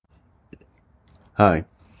Hi,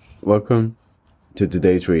 welcome to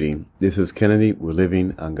today's reading. This is Kennedy. We're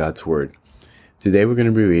living on God's Word. Today we're going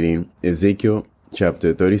to be reading Ezekiel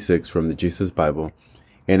Chapter 36 from the Jesus Bible,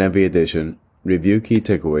 NIV edition, review key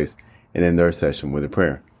takeaways, and end our session with a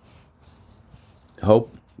prayer.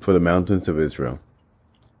 Hope for the mountains of Israel.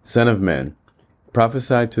 Son of man,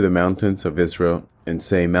 prophesy to the mountains of Israel and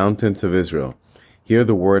say, Mountains of Israel, hear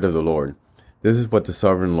the word of the Lord. This is what the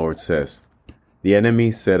sovereign Lord says. The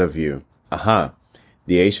enemy said of you, Aha!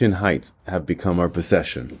 The ancient heights have become our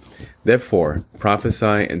possession. Therefore, prophesy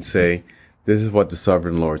and say, This is what the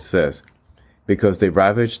sovereign Lord says. Because they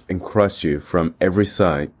ravaged and crushed you from every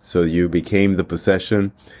side, so you became the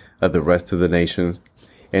possession of the rest of the nations,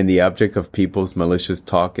 and the object of people's malicious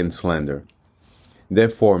talk and slander.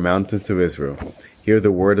 Therefore, mountains of Israel, hear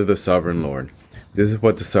the word of the sovereign Lord. This is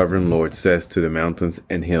what the sovereign Lord says to the mountains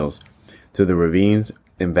and hills, to the ravines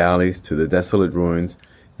and valleys, to the desolate ruins,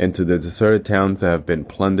 and to the deserted towns that have been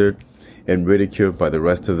plundered and ridiculed by the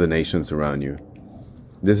rest of the nations around you.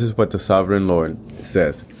 This is what the sovereign Lord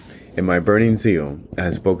says. In my burning zeal I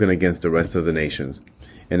have spoken against the rest of the nations,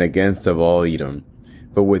 and against of all Edom.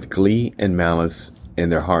 For with glee and malice in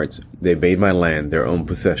their hearts they made my land their own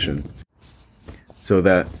possession, so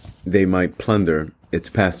that they might plunder its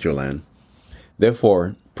pasture land.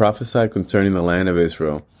 Therefore prophesy concerning the land of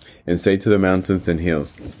Israel, and say to the mountains and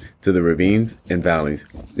hills, to the ravines and valleys,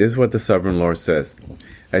 This is what the sovereign Lord says.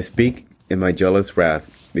 I speak in my jealous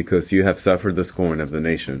wrath, because you have suffered the scorn of the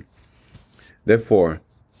nation. Therefore,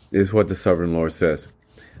 this is what the sovereign Lord says.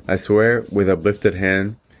 I swear with uplifted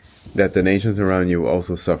hand that the nations around you will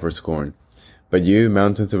also suffer scorn. But you,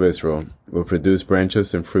 mountains of Israel, will produce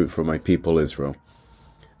branches and fruit for my people Israel,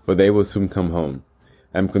 for they will soon come home.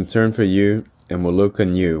 I am concerned for you, and will look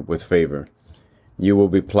on you with favor. You will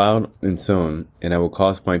be plowed and sown, and I will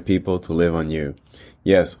cause my people to live on you.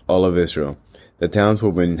 Yes, all of Israel. The towns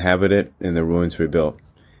will be inhabited and the ruins rebuilt.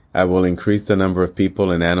 I will increase the number of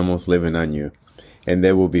people and animals living on you, and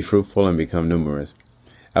they will be fruitful and become numerous.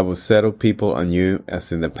 I will settle people on you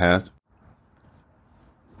as in the past,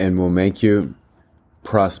 and will make you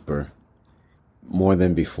prosper more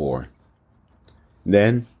than before.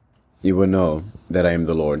 Then you will know that I am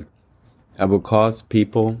the Lord. I will cause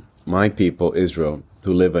my people Israel,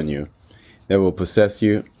 to live on you. They will possess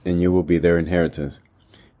you, and you will be their inheritance.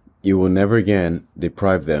 You will never again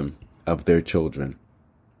deprive them of their children.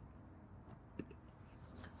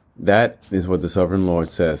 That is what the sovereign Lord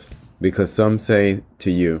says, because some say to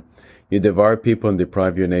you, You devour people and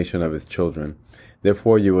deprive your nation of its children.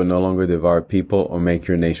 Therefore you will no longer devour people or make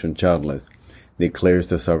your nation childless, declares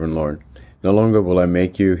the sovereign Lord. No longer will I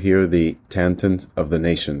make you hear the tantalus of the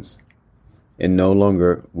nations, and no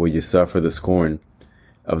longer will you suffer the scorn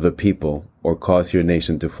of the people or cause your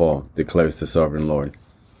nation to fall, declares the sovereign Lord.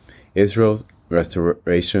 Israel's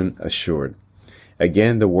restoration assured.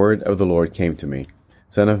 Again the word of the Lord came to me.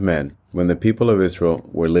 Son of man, when the people of Israel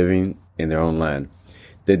were living in their own land,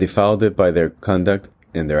 they defiled it by their conduct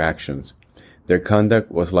and their actions. Their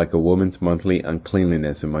conduct was like a woman's monthly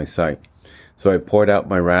uncleanliness in my sight. So I poured out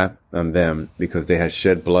my wrath on them because they had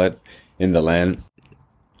shed blood in the land,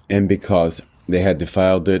 and because they had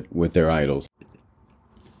defiled it with their idols.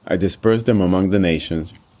 I dispersed them among the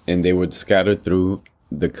nations, and they were scattered through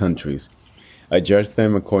the countries. I judged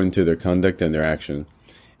them according to their conduct and their actions,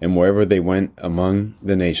 and wherever they went among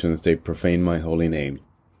the nations they profaned my holy name.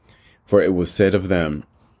 For it was said of them,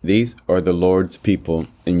 These are the Lord's people,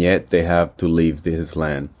 and yet they have to leave his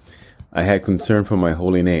land. I had concern for my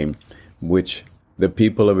holy name, which the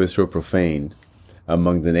people of Israel profaned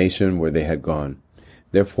among the nation where they had gone.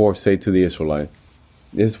 Therefore say to the Israelites,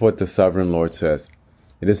 This is what the sovereign Lord says.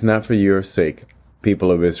 It is not for your sake,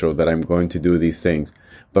 people of Israel, that I am going to do these things,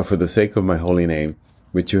 but for the sake of my holy name,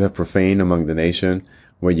 which you have profaned among the nation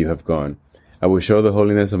where you have gone. I will show the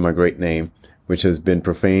holiness of my great name, which has been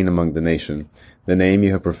profaned among the nation, the name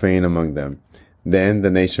you have profaned among them. Then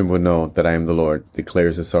the nation will know that I am the Lord,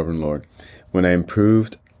 declares the sovereign Lord, when I am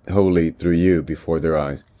proved holy through you before their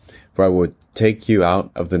eyes. For I will take you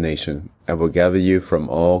out of the nation. I will gather you from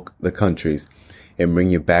all the countries and bring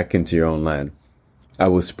you back into your own land. I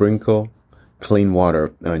will sprinkle clean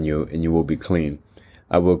water on you, and you will be clean.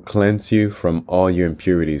 I will cleanse you from all your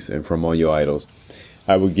impurities and from all your idols.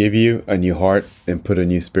 I will give you a new heart and put a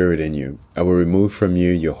new spirit in you. I will remove from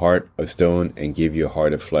you your heart of stone and give you a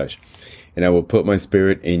heart of flesh. And I will put my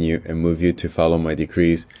spirit in you and move you to follow my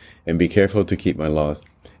decrees and be careful to keep my laws.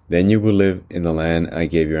 Then you will live in the land I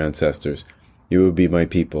gave your ancestors. You will be my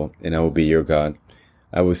people, and I will be your God.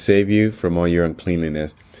 I will save you from all your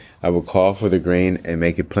uncleanliness. I will call for the grain and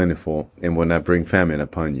make it plentiful, and will not bring famine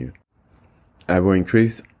upon you. I will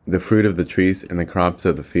increase the fruit of the trees and the crops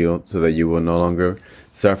of the field, so that you will no longer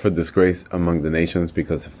suffer disgrace among the nations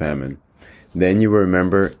because of famine. Then you will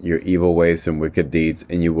remember your evil ways and wicked deeds,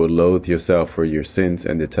 and you will loathe yourself for your sins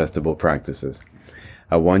and detestable practices.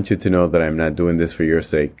 I want you to know that I am not doing this for your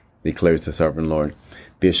sake, declares the sovereign Lord.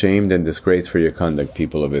 Be ashamed and disgraced for your conduct,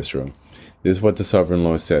 people of Israel. This is what the sovereign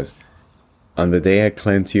Lord says. On the day I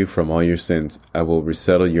cleanse you from all your sins, I will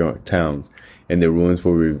resettle your towns, and the ruins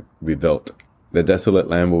will be rebuilt. The desolate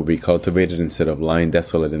land will be cultivated instead of lying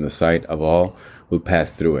desolate in the sight of all who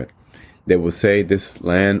pass through it. They will say, this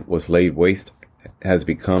land was laid waste, has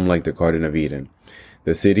become like the Garden of Eden.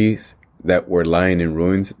 The cities that were lying in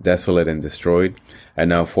ruins, desolate and destroyed, are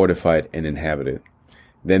now fortified and inhabited.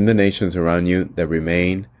 Then the nations around you that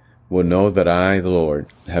remain will know that I, the Lord,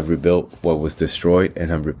 have rebuilt what was destroyed and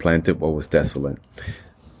have replanted what was desolate.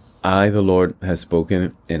 I, the Lord, have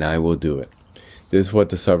spoken, and I will do it. This is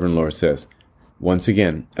what the sovereign Lord says. Once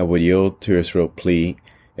again, I will yield to Israel's plea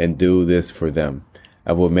and do this for them.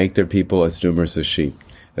 I will make their people as numerous as sheep,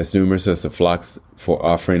 as numerous as the flocks for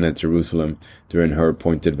offering at Jerusalem during her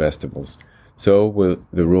appointed festivals. So will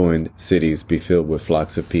the ruined cities be filled with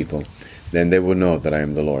flocks of people. Then they will know that I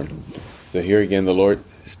am the Lord. So here again, the Lord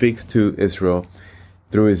speaks to Israel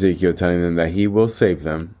through Ezekiel, telling them that he will save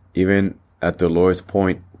them, even at the Lord's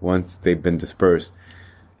point, once they've been dispersed.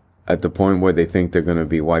 At the point where they think they're going to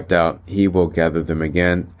be wiped out, he will gather them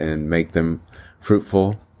again and make them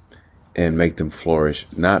fruitful and make them flourish,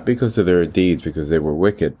 not because of their deeds, because they were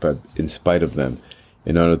wicked, but in spite of them,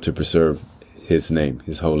 in order to preserve his name,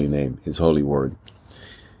 his holy word.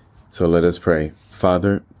 So let us pray.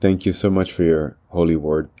 Father, thank you so much for your holy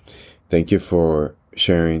word. Thank you for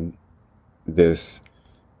sharing this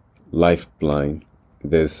lifeline,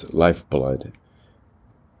 this lifeblood,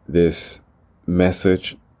 this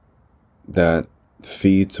message that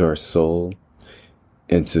feeds our soul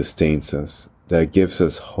and sustains us, that gives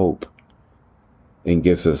us hope and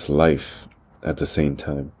gives us life at the same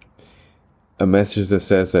time. A message that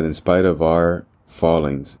says that in spite of our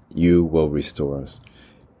fallings, you will restore us.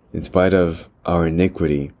 In spite of our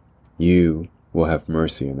iniquity, you will have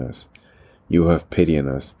mercy on us. You will have pity on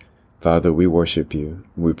us. Father, we worship you.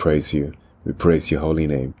 We praise you. We praise your holy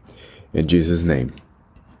name. In Jesus' name,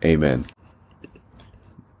 amen.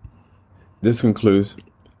 This concludes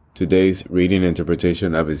today's reading and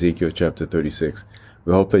interpretation of Ezekiel chapter 36.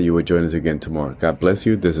 We hope that you will join us again tomorrow. God bless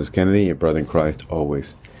you. This is Kennedy, your brother in Christ,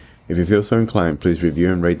 always. If you feel so inclined, please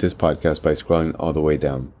review and rate this podcast by scrolling all the way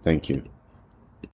down. Thank you.